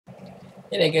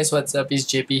Hey there guys, what's up? It's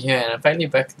JP here and I'm finally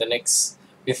back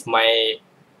with my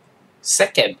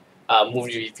second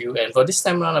movie review, and for this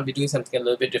time around I'll be doing something a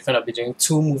little bit different. I'll be doing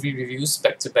two movie reviews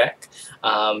back to back,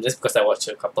 just because I watched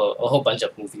a whole bunch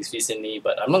of movies recently,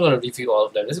 but I'm not going to review all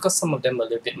of them just because some of them are a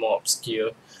little bit more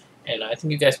obscure, and I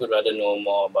think you guys would rather know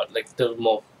more about like the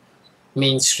more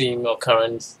mainstream or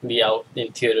currently out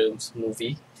in theaters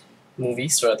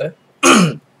movies rather.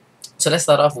 So let's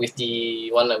start off with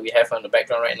the one that we have on the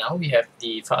background right now. We have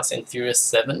the Fast and Furious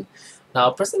 7. Now,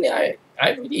 personally, I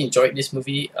really enjoyed this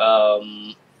movie.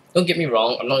 Don't get me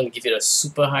wrong, I'm not going to give it a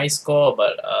super high score,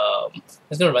 but I'm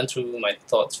just going to run through my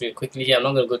thoughts real quickly here. I'm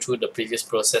not going to go through the previous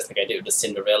process like I did with the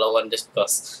Cinderella one, just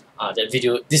because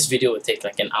this video would take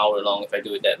like an hour long if I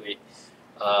do it that way.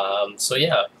 So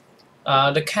yeah,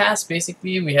 the cast,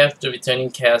 basically, we have the returning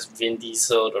cast: Vin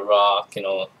Diesel, The Rock,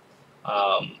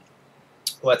 um,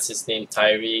 what's his name,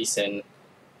 Tyrese, and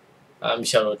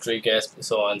Michelle Rodriguez,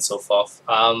 so on and so forth.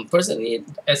 Personally,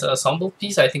 as an ensemble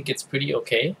piece, I think it's pretty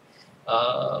okay.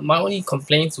 My only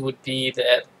complaints would be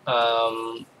that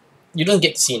you don't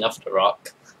get to see enough of The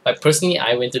Rock. Like personally,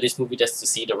 I went to this movie just to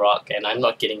see The Rock, and I'm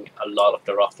not getting a lot of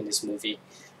The Rock in this movie.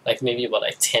 Like maybe about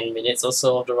like 10 minutes or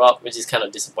so of The Rock, which is kind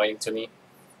of disappointing to me.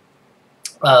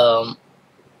 Um,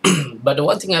 but the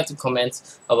one thing I have to comment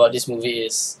about this movie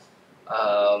is,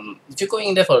 if you're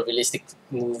going there for a realistic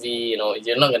movie,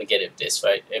 you're not gonna get it this,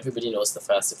 right? Everybody knows the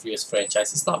Fast and Furious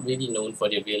franchise. It's not really known for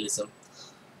their realism.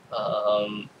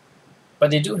 Um, but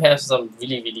they do have some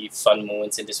really, really fun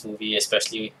moments in this movie,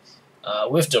 especially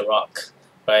with The Rock,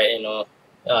 right?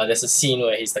 There's a scene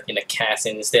where he's like in a cast,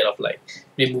 and instead of like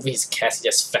removing his cast, he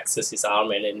just flexes his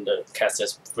arm, and then the cast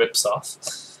just rips off.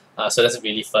 So that's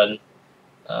really fun.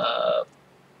 Uh,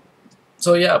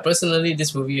 so yeah, personally,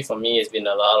 this movie for me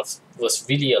was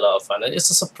really a lot of fun. And it's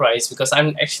a surprise because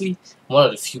I'm actually one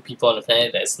of the few people on the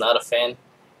planet that's not a fan.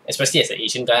 Especially as an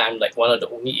Asian guy, I'm like one of the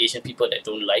only Asian people that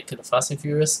don't like the Fast and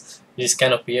Furious, which is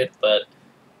kind of weird. But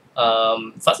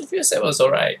Fast and Furious 7 was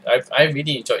alright. I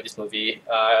really enjoyed this movie.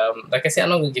 Like I said, I'm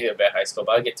not gonna give it a very high score,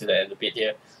 but I'll get to that in a bit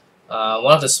here.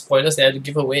 One of the spoilers that I have to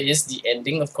give away is the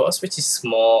ending, of course, which is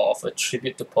more of a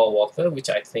tribute to Paul Walker, which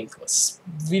I think was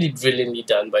really brilliantly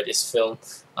done by this film.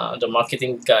 The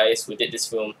marketing guys who did this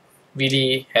film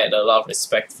really had a lot of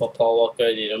respect for Paul Walker.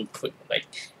 They didn't put like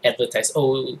advertise,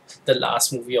 oh, the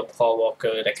last movie of Paul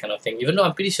Walker, that kind of thing. Even though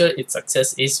I'm pretty sure its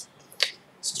success is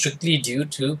strictly due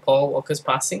to Paul Walker's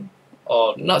passing,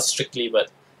 or not strictly,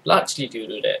 but largely due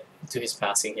to his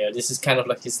passing here. This is kind of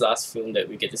like his last film that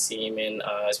we get to see him in,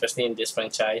 especially in this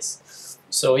franchise.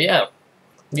 So yeah,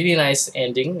 really nice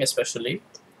ending, especially,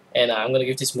 and I'm gonna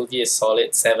give this movie a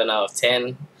solid 7 out of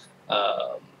 10.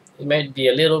 It might be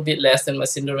a little bit less than my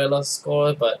Cinderella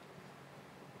score, but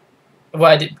well,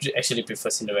 I did actually prefer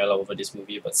Cinderella over this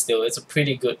movie, but still, it's a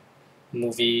pretty good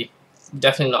movie.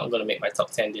 Definitely not gonna make my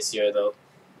top 10 this year though.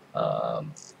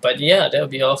 But yeah, that'll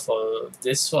be all for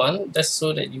this one. Just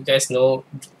so that you guys know,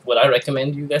 would I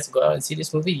recommend you guys to go out and see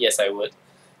this movie? Yes, I would.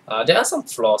 There are some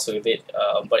flaws with it,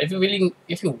 but if you're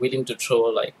willing to throw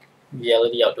like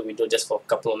reality out the window just for a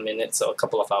couple of minutes or a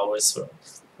couple of hours, or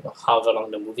however long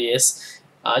the movie is,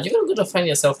 you're gonna find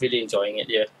yourself really enjoying it.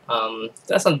 Yeah.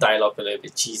 There's some dialogue a little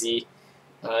bit cheesy.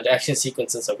 The action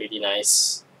sequences are really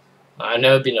nice. I've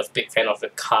never been a big fan of the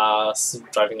cars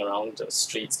driving around the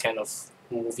streets kind of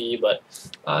movie, but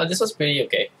this was pretty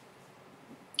okay.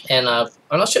 And I'm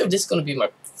not sure if this is going to be my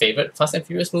favorite Fast and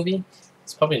Furious movie.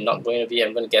 It's probably not going to be.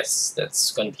 I'm going to guess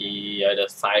that's going to be either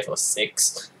 5 or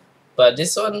 6. But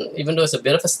this one, even though it's a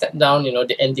bit of a step down,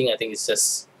 the ending I think is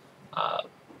just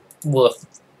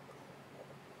worth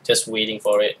just waiting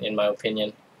for it, in my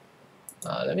opinion.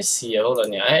 Let me see. Hold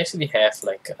on. Yeah, I actually have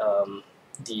like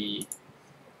the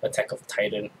Attack of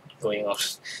Titan going on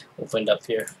opened up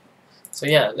here. So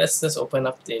yeah, let's just open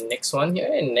up the next one here,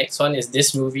 and next one is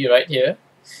this movie right here.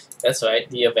 That's right,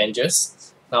 the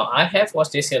Avengers. Now I have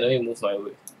watched this here. Let me move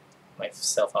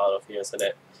myself out of here so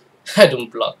that I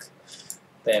don't block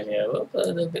them here. A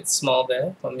little bit small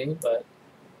there for me, but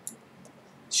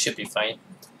should be fine.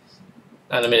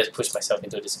 Now let me just push myself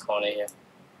into this corner here.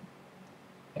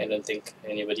 I don't think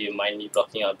anybody will mind me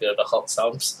blocking out a bit of the Hulk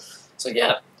sounds. So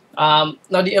yeah,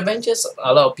 now the Avengers,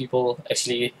 a lot of people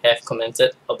actually have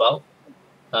commented about.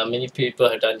 Many people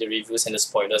have done the reviews and the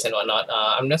spoilers and whatnot.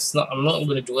 I'm not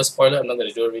going to do a spoiler. I'm not going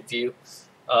to do a review.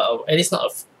 At least not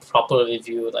a proper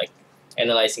review, like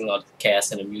analyzing all the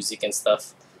cast and the music and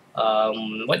stuff.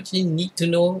 What you need to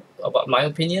know about my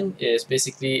opinion is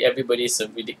basically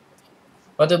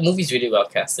the movie's really well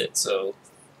casted. So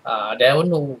there were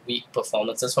no weak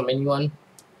performances from anyone.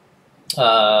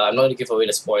 I'm not going to give away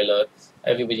the spoiler.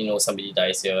 Everybody knows somebody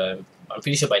dies here. I'm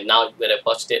pretty sure by now you would have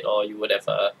watched it, or you would have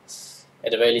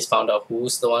at the very least found out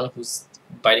who's the one who's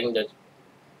biting the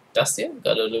dust here.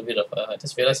 Got a little bit of I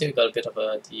just realized here we got a bit of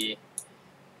the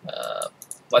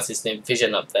what's his name,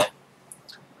 Vision up there.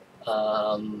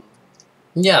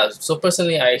 Yeah, so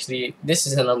personally, this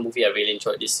is another movie I really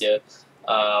enjoyed this year.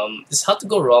 It's hard to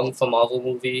go wrong for Marvel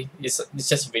movie. It's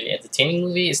just a really entertaining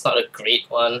movie. It's not a great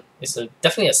one. It's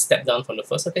definitely a step down from the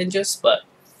first Avengers, but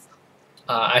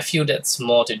I feel that's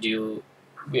more to do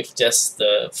with just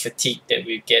the fatigue that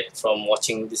we get from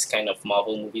watching this kind of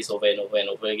Marvel movies over and over and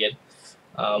over again.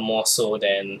 More so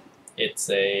than it's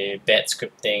a bad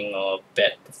scripting or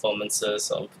bad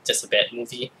performances or just a bad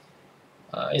movie.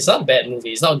 It's not a bad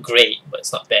movie. It's not great, but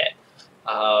it's not bad.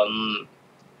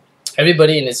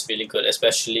 Everybody in it is really good,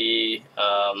 especially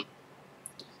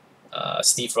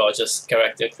Steve Rogers'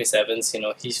 character, Chris Evans. You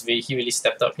know, he really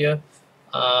stepped up here.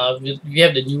 We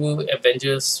have the new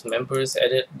Avengers members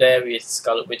added there with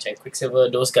Scarlet Witch and Quicksilver.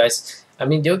 Those guys, I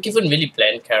mean, they were given really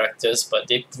bland characters, but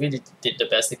they really did the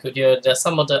best they could here. There's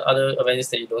some of the other Avengers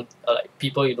that you don't like,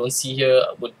 people you don't see here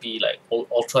would be like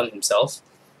Ultron himself,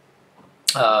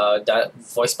 that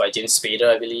voiced by James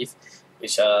Spader, I believe,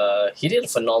 which he did a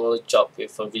phenomenal job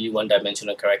with a really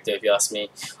one-dimensional character, if you ask me.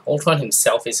 Ultron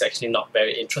himself is actually not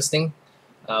very interesting,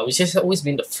 which has always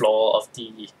been the flaw of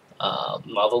the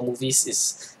Marvel movies,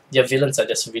 is their villains are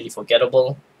just really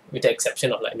forgettable, with the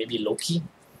exception of like maybe Loki.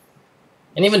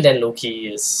 And even then,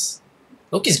 Loki's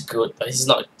good, but he's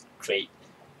not great,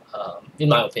 in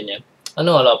my opinion. I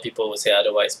know a lot of people would say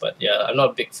otherwise, but yeah, I'm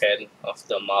not a big fan of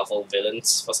the Marvel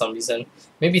villains for some reason.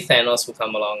 Maybe Thanos will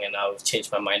come along and I'll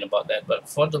change my mind about that, but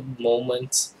for the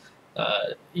moment,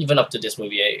 even up to this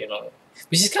movie, you know,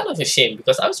 which is kind of a shame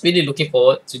because I was really looking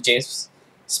forward to James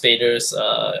Spader's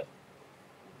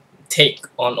take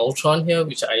on Ultron here,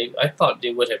 which I thought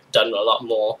they would have done a lot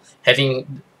more,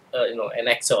 having you know, an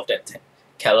actor of that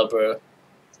caliber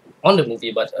on the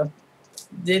movie, but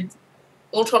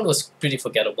Ultron was pretty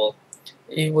forgettable.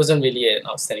 It wasn't really an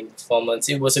outstanding performance.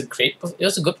 It was a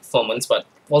good performance, but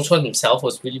Ultron himself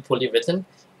was really poorly written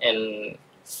and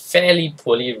fairly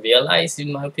poorly realized,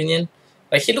 in my opinion.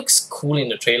 Like, he looks cool in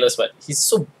the trailers, but he's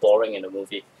so boring in the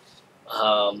movie.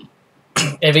 And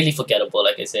really forgettable,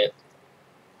 like I said.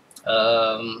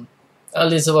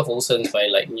 Elizabeth Olsen's my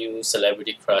like new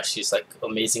celebrity crush. She's like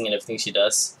amazing in everything she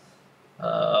does.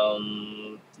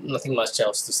 Nothing much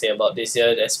else to say about this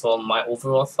here. As for my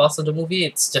overall thoughts of the movie,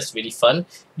 it's just really fun.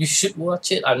 You should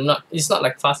watch it. It's not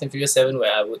like Fast and Furious 7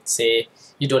 where I would say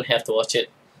you don't have to watch it.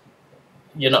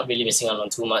 You're not really missing out on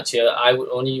too much here. I would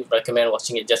only recommend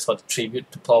watching it just for the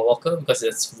tribute to Paul Walker because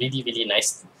it's really, really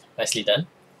nicely done.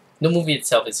 The movie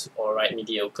itself is alright,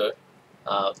 mediocre,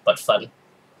 but fun.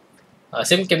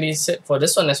 Same can be said for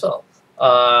this one as well.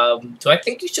 Do I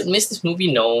think you should miss this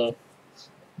movie? No.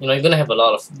 You know, you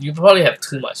probably have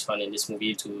too much fun in this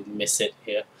movie to miss it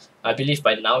here. I believe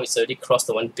by now it's already crossed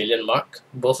the 1 billion mark.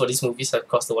 Both of these movies have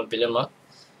crossed the 1 billion mark,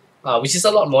 which is a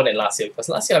lot more than last year, because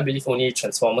last year I believe only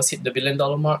Transformers hit the $1 billion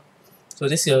mark. So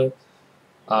this year,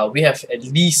 we have at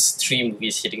least 3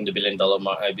 movies hitting the $1 billion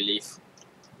mark, I believe.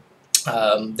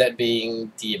 That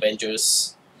being the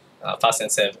Avengers,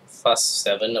 Fast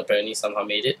 7 apparently somehow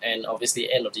made it, and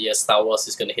obviously end of the year Star Wars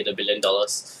is going to hit $1 billion.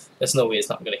 There's no way it's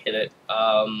not going to hit it.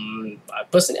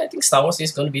 Personally, I think Star Wars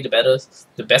is going to be the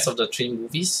best of the 3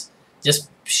 movies, just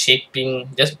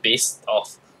based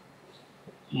off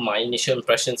my initial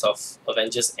impressions of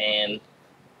Avengers and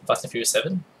Fast and Furious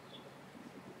 7.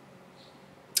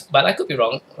 But I could be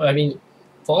wrong. I mean,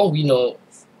 for all we know,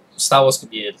 Star Wars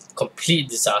could be a complete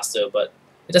disaster, but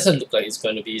it doesn't look like it's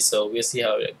going to be, so we'll see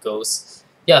how it goes.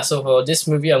 Yeah, so for this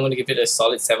movie, I'm going to give it a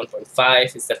solid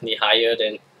 7.5. It's definitely higher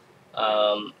than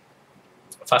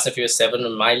Fast and Furious 7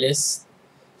 on my list.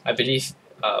 I believe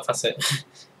Fast and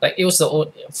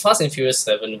Furious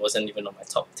 7 wasn't even on my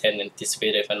top 10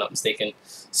 anticipated, if I'm not mistaken.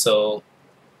 So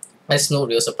there's no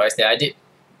real surprise there. I did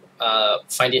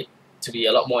find it to be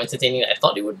a lot more entertaining than I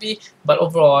thought it would be, but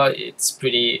overall it's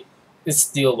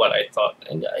still what I thought,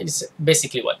 and it's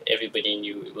basically what everybody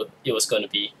knew it was going to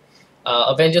be.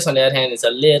 Avengers, on the other hand, is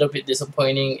a little bit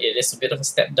disappointing. It is a bit of a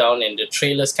step down, and the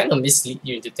trailers kind of mislead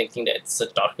you into thinking that it's a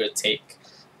darker take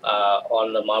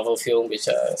on the Marvel film, which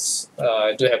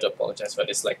I do have to apologize for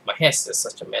this. Like, my hair is just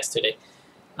such a mess today.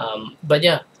 But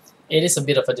yeah, it is a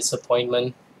bit of a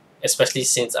disappointment, especially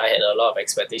since I had a lot of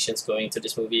expectations going into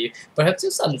this movie. Perhaps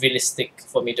it's unrealistic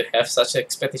for me to have such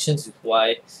expectations, with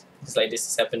why things like this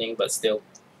is happening, but still.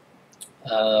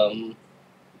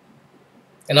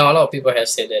 And now a lot of people have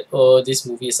said that, oh, this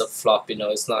movie is a flop, you know,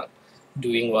 it's not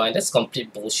doing well, and that's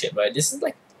complete bullshit, right? This is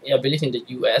like, I believe in the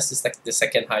US, it's like the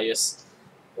second highest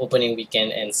opening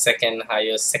weekend and second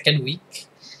highest second week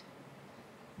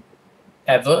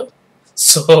ever.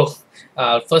 So,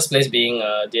 first place being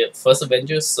the first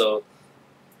Avengers. So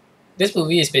this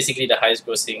movie is basically the highest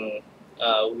grossing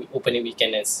opening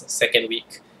weekend and second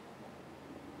week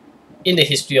in the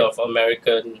history of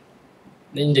American,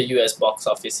 in the US box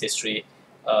office history,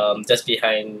 just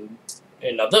behind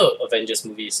another Avengers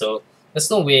movie. So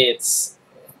there's no way it's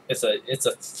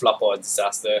a flop or a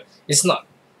disaster. It's not.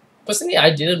 Personally, I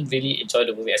didn't really enjoy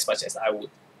the movie as much as I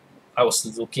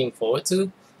was looking forward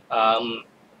to. Um,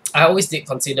 I always did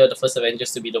consider the first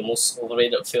Avengers to be the most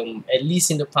overrated film, at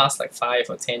least in the past like 5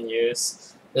 or 10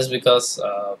 years. Just because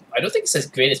I don't think it's as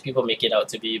great as people make it out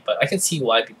to be, but I can see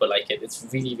why people like it. It's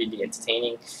really, really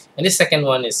entertaining. And this second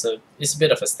one is a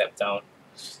bit of a step down.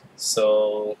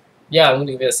 So yeah, I'm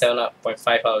gonna give it a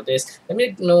 7.5 out of this. Let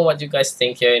me know what you guys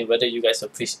think here and whether you guys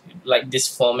appreciate like this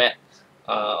format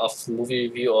of movie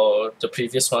review or the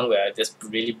previous one where I just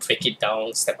really break it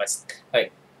down step by step,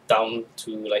 like down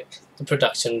to like the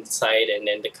production side and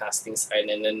then the casting side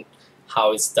and then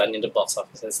how it's done in the box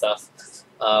office and stuff.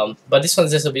 But this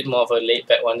one's just a bit more of a laid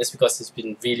back one just because it's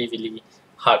been really, really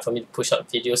hard for me to push out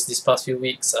videos these past few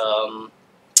weeks.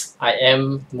 I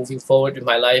am moving forward with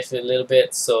my life a little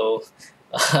bit, so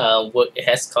work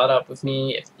has caught up with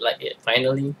me, like it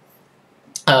finally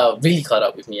really caught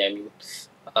up with me. I mean,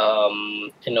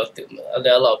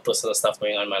 there are a lot of personal stuff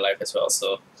going on in my life as well,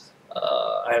 so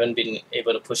I haven't been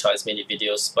able to push out as many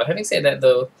videos. But having said that,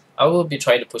 though, I will be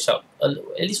trying to push out at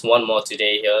least one more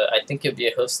today here. I think it'll be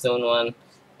a Hearthstone one,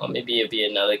 or maybe it'll be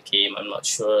another game. I'm not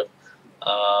sure.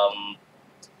 Um,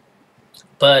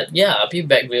 but yeah, I'll be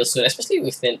back real soon, especially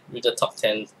with the top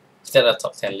 10, within the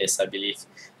top 10 list, I believe.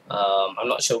 I'm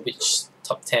not sure which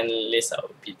top 10 list I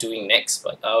will be doing next,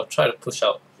 but I'll try to push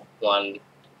out one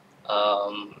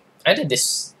either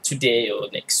this today or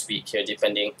next week here,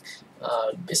 depending.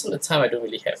 Based on the time, I don't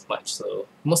really have much, so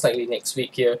most likely next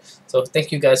week here. So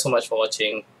thank you guys so much for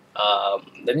watching.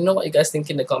 Let me know what you guys think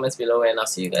in the comments below, and I'll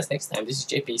see you guys next time. This is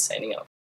JP signing out.